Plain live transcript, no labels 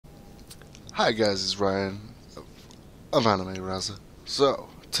Hi guys, it's Ryan of Anime Razza. So,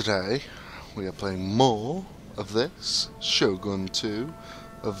 today we are playing more of this, Shogun 2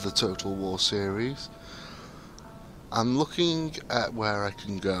 of the Total War series. I'm looking at where I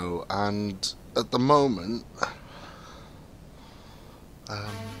can go, and at the moment,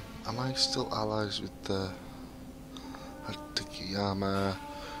 am I still allies with the Takayama?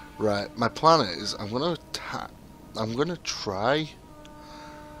 Right, my plan is I'm going to try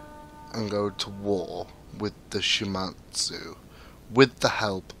and go to war with the Shimatsu with the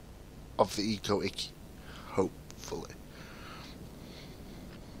help of the Iko Iki, hopefully.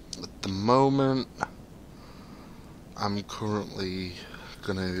 At the moment, I'm currently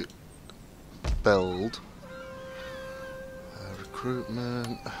gonna build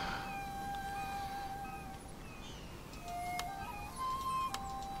recruitment.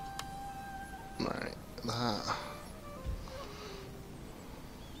 Right, that.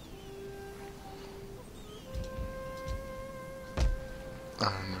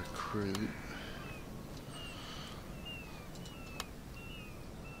 And recruit.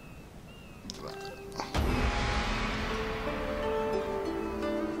 That.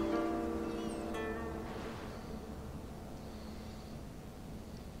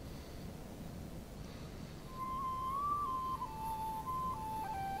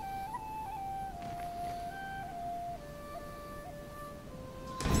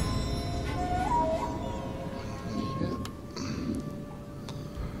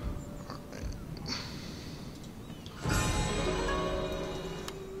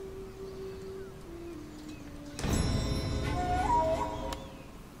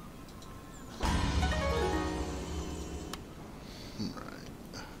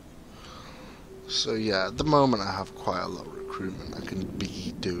 So yeah, at the moment I have quite a lot of recruitment I can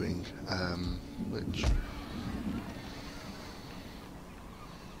be doing, which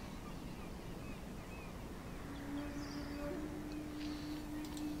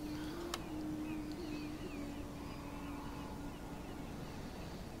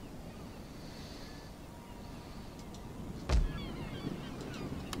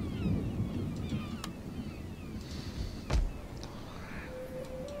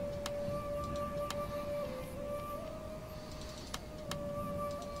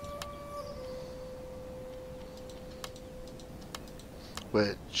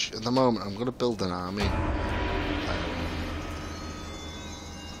at the moment I'm going to build an army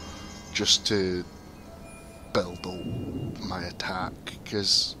just to build up my attack,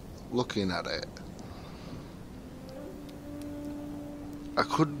 because looking at it, I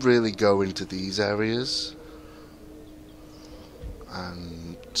could really go into these areas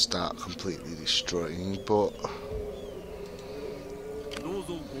and start completely destroying, but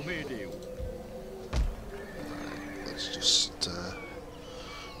let's just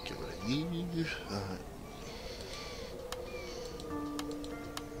get rid of you.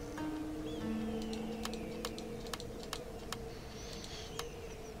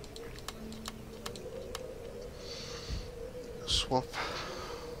 Swap.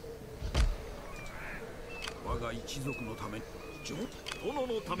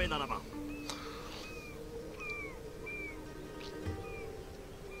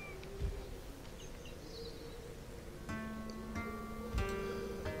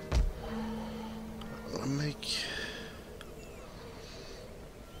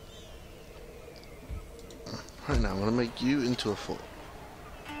 Right now, I'm gonna make you into a fort.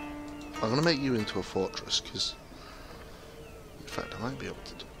 I'm gonna make you into a fortress, because in fact I might be able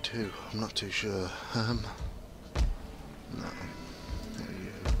to do it too. I'm not too sure. No. There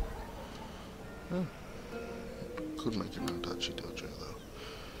you. Oh. Could make an Ondachi dojo though.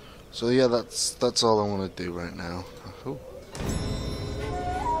 So yeah, that's all I want to do right now. Oh.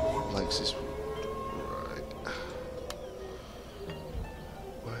 Lexus. Right.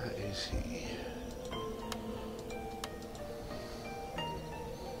 Where is he?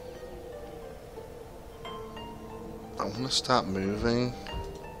 I want to start moving.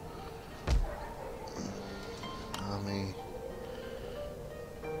 Army.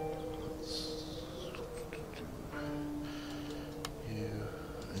 You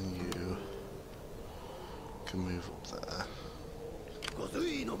and you can move up there.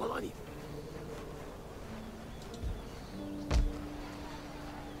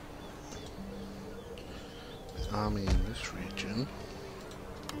 The army in this region.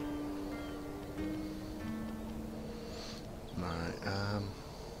 Right,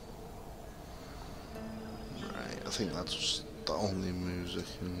 I think that's the only moves I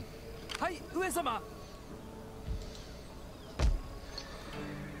can.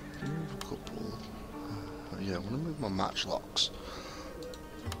 Move a couple. Yeah, I'm gonna move my matchlocks.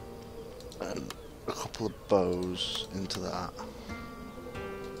 And a couple of bows into that.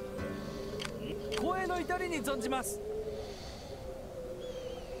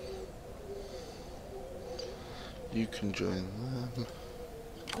 You can join them.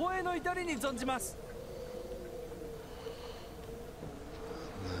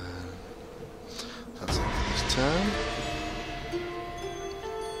 That's it for this turn.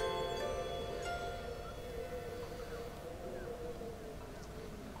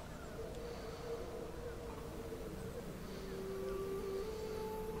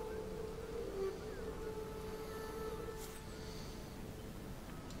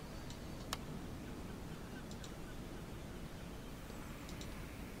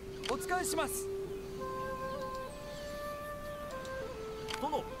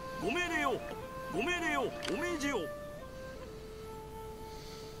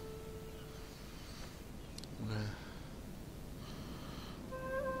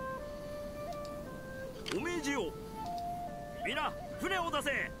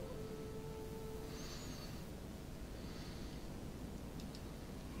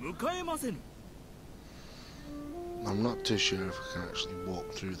 I'm not too sure if I can actually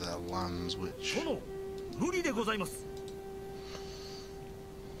walk through their lands, which...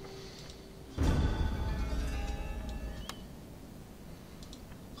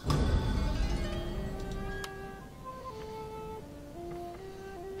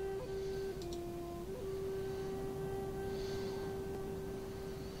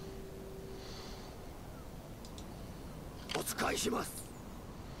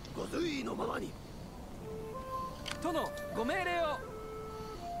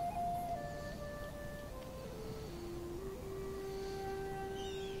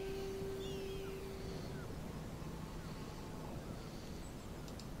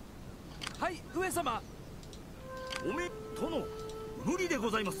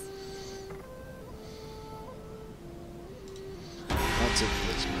 That's it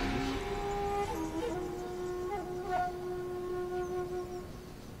for this move.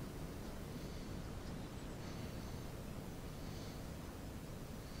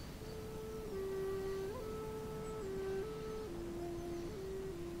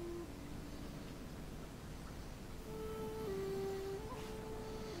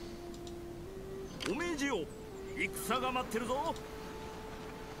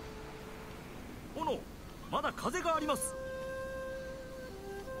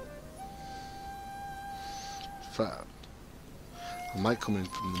 Fact. I might come in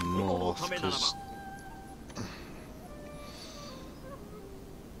from the north, because...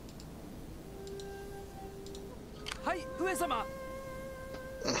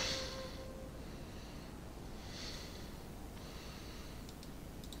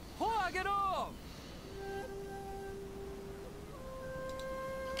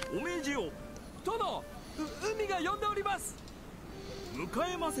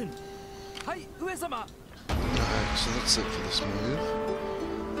 So that's it for this move.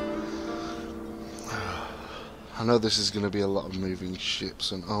 I know this is going to be a lot of moving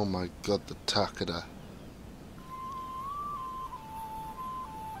ships, and oh my god, the Takeda.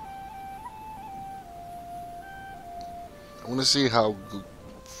 I want to see how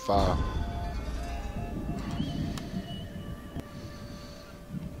far.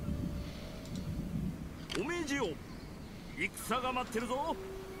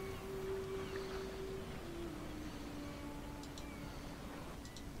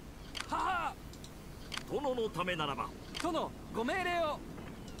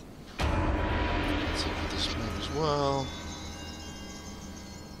 Let's look at this move as well.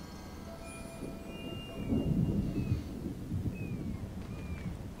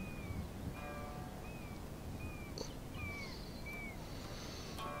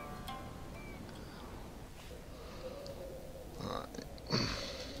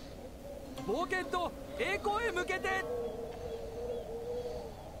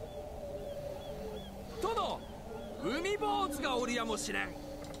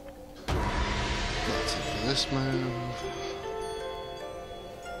 That's it for this move.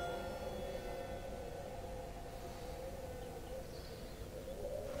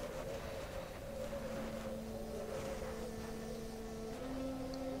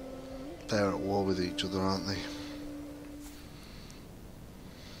 They're at war with each other, aren't they?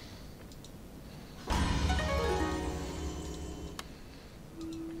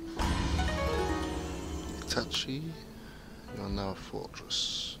 Itachi, you are now a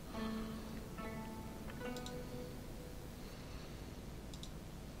fortress.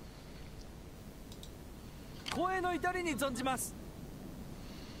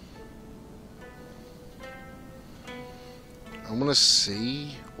 I want to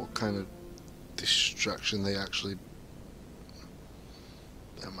see what kind of distraction. They actually...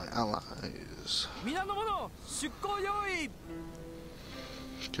 They're my allies.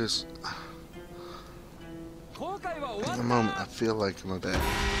 Because at the moment I feel like I'm a bit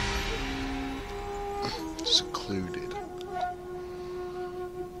secluded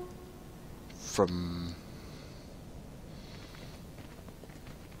from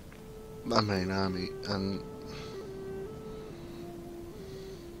my main army, and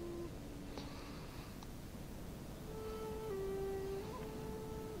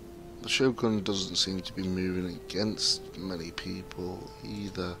the Shogun doesn't seem to be moving against many people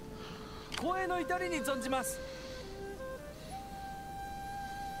either.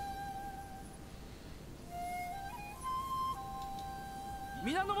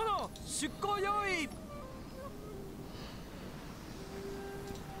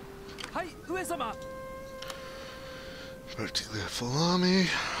 Practically a full army.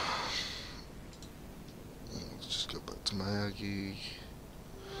 Let's just go back to Miyagi.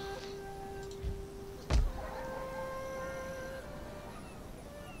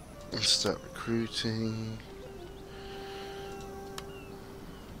 And start recruiting.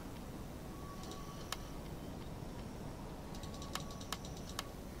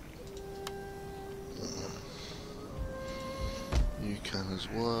 You can as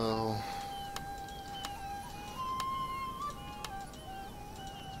well.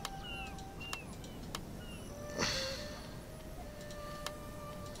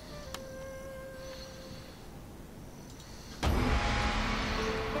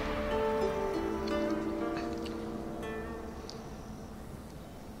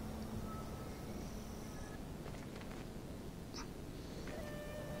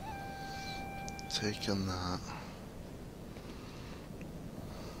 Take on that.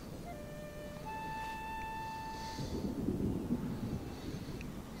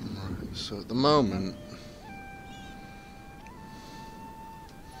 Right, so at the moment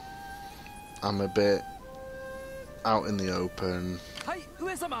I'm a bit out in the open.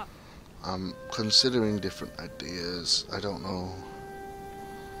 I'm considering different ideas. I don't know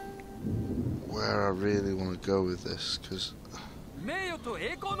where I really want to go with this, because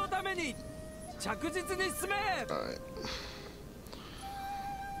alright.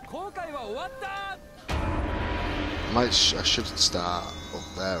 I should start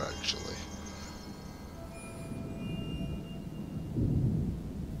up there actually.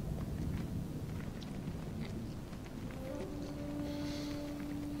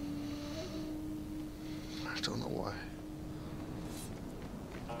 I don't know why.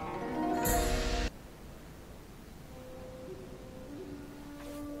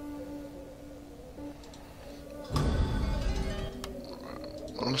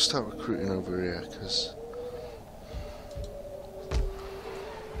 I'm gonna start recruiting over here because,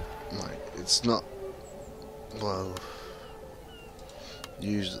 like, it's not well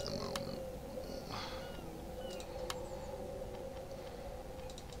used at the moment.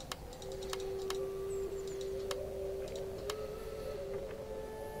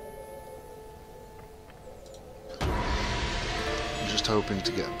 I'm just hoping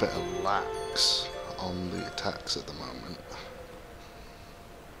to get a bit of lax on the attacks at the moment.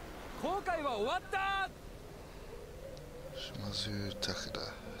 Shimazu Takeda,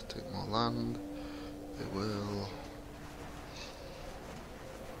 take more land. They will.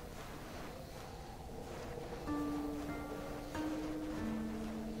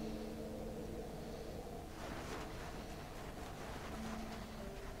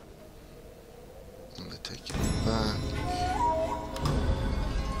 And they take it back.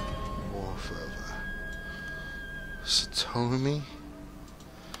 War further. Satomi?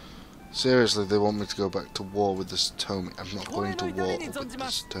 Seriously, they want me to go back to war with the Satomi. I'm not going to war with the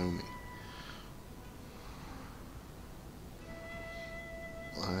Satomi.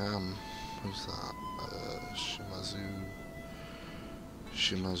 I am. Who's that?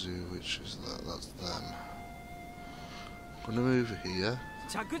 Shimazu, which is that? That's them. I'm gonna move here.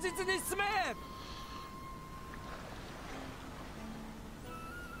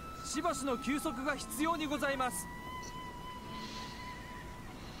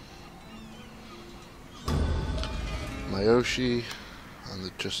 Mayoshi and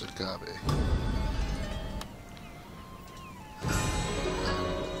the Jusakabe.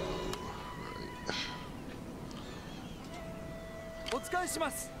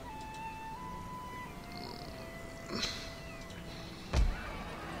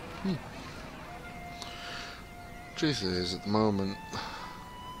 Truth is, at the moment,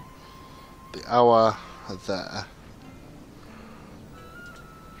 the hour are there.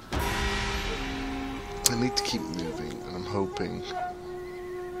 I need to keep moving, and I'm hoping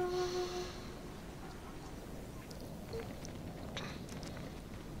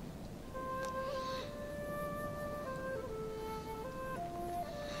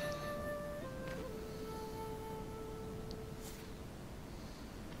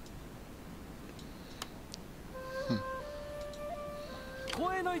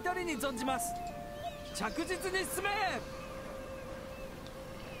の至りに存じます。着実に進め。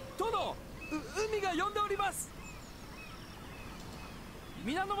殿、海が呼んでおります。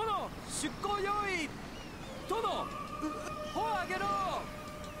皆の者、出港用意。殿、帆を上げろ。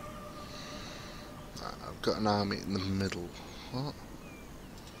I've got an army in the middle. What?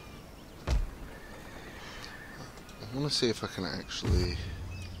 I want to see if I can actually...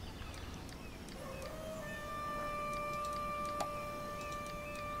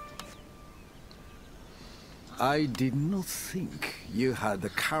 I did not think you had the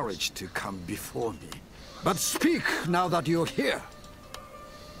courage to come before me. But speak now that you're here.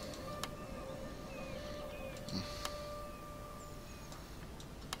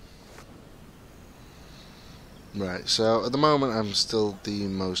 Right, so at the moment I'm still the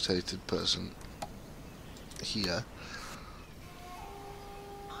most hated person here.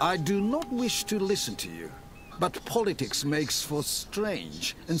 I do not wish to listen to you, but politics makes for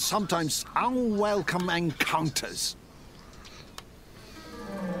strange and sometimes unwelcome encounters.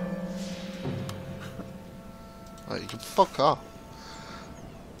 Right, you can fuck off.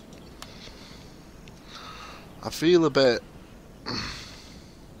 I feel a bit...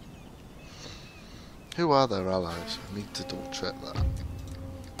 Who are their allies? I need to double check that.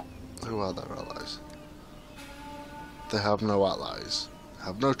 Who are their allies? They have no allies,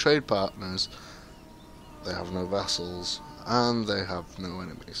 have no trade partners, they have no vassals, and they have no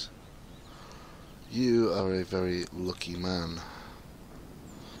enemies. You are a very lucky man.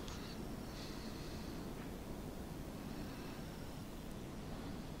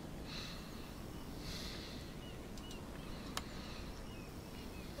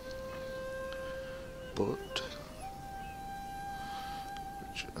 But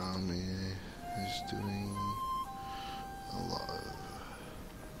which army is doing a lot of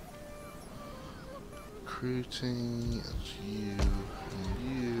recruiting? That's you and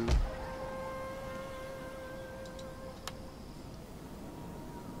you.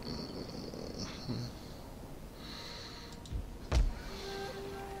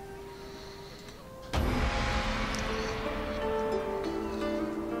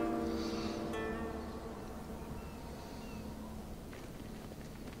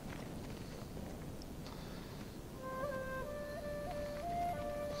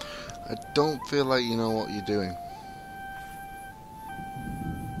 I don't feel like you know what you're doing.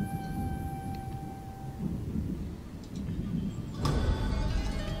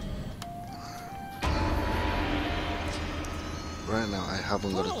 Right now I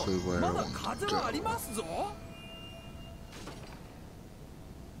haven't got a clue where I want to go.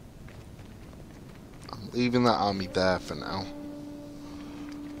 I'm leaving that army there for now.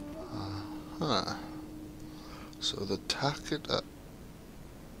 So the target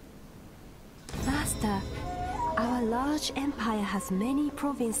Master, our large empire has many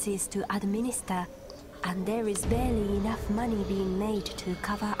provinces to administer, and there is barely enough money being made to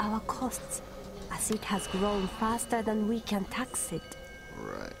cover our costs, as it has grown faster than we can tax it.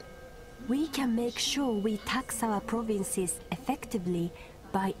 Right. We can make sure we tax our provinces effectively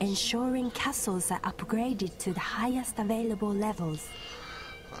by ensuring castles are upgraded to the highest available levels.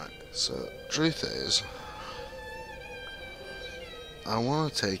 Right, so truth is, I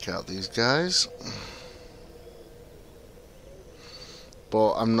want to take out these guys,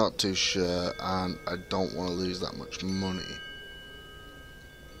 but I'm not too sure, and I don't want to lose that much money.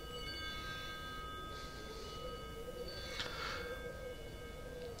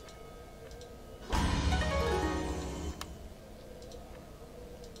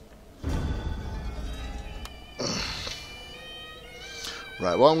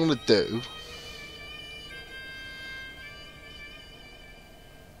 Right, what I'm going to do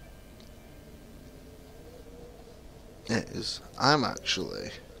is I'm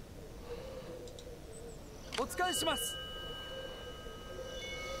actually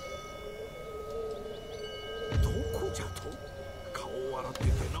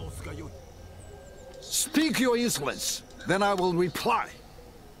Speak your insolence, then I will reply.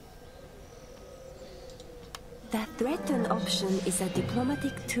 The threaten option is a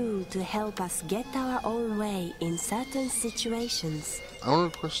diplomatic tool to help us get our own way in certain situations. I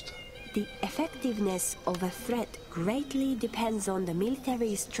want to request. The effectiveness of a threat greatly depends on the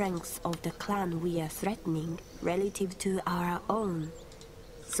military strength of the clan we are threatening relative to our own.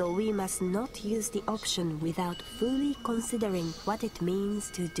 So we must not use the option without fully considering what it means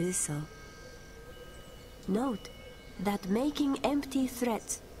to do so. Note that making empty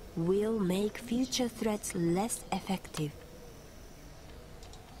threats will make future threats less effective.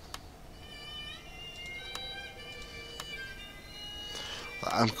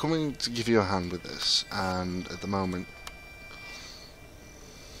 I'm coming to give you a hand with this, and at the moment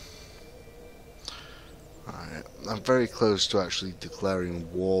Alright, I'm very close to actually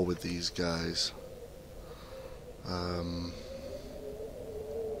declaring war with these guys. Alright.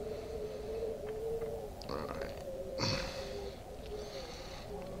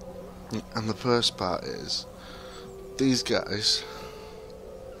 And the first part is, these guys,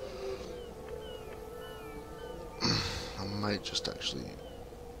 I might just actually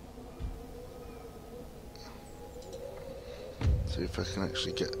see if I can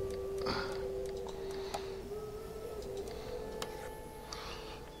actually get.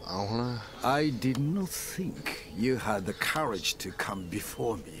 I did not think you had the courage to come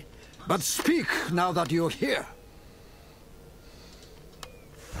before me. But speak now that you're here.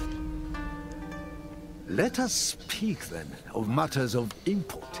 Let us speak then of matters of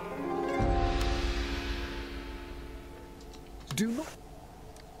import. Do not.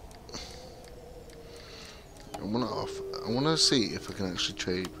 I want to see if I can actually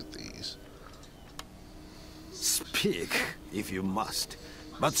trade with these. Speak if you must,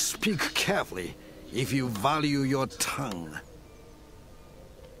 but speak carefully if you value your tongue.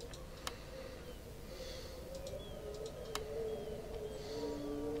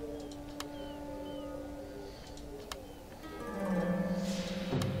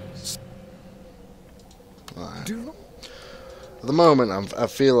 Right. Do not. At the moment, I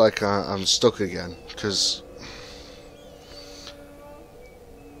feel like I'm stuck again, because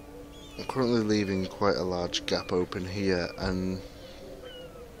I'm currently leaving quite a large gap open here, and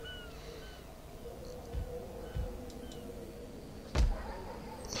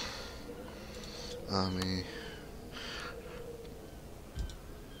army.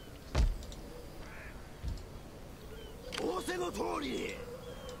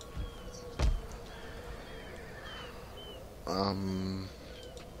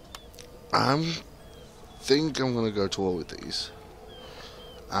 I think I'm gonna go to war with these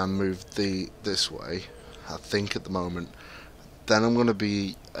and move this way. I think at the moment. Then I'm gonna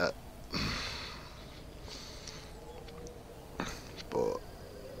be but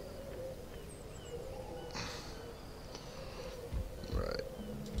right.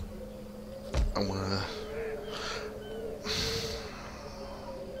 I'm gonna.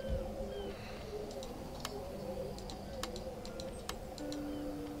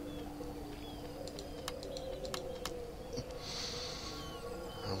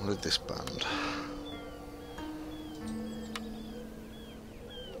 I'm gonna disband.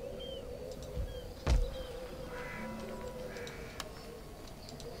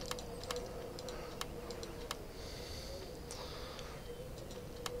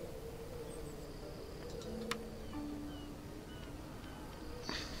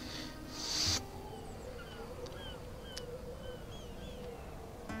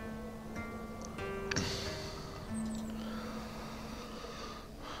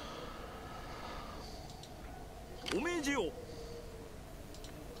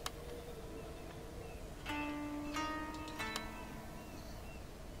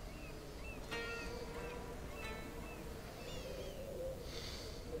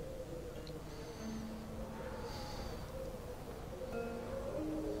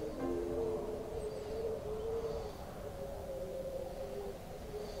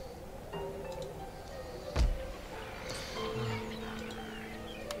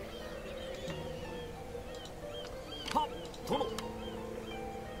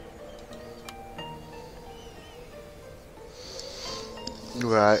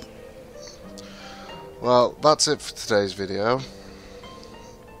 Right. Well, that's it for today's video.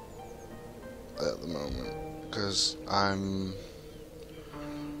 At the moment, because I'm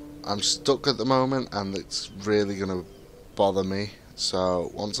stuck at the moment, and it's really gonna bother me.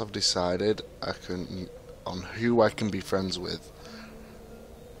 So once I've decided on who I can be friends with,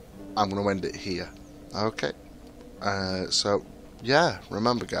 I'm gonna end it here. Okay. So yeah,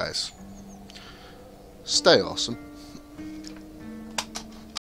 remember guys, stay awesome.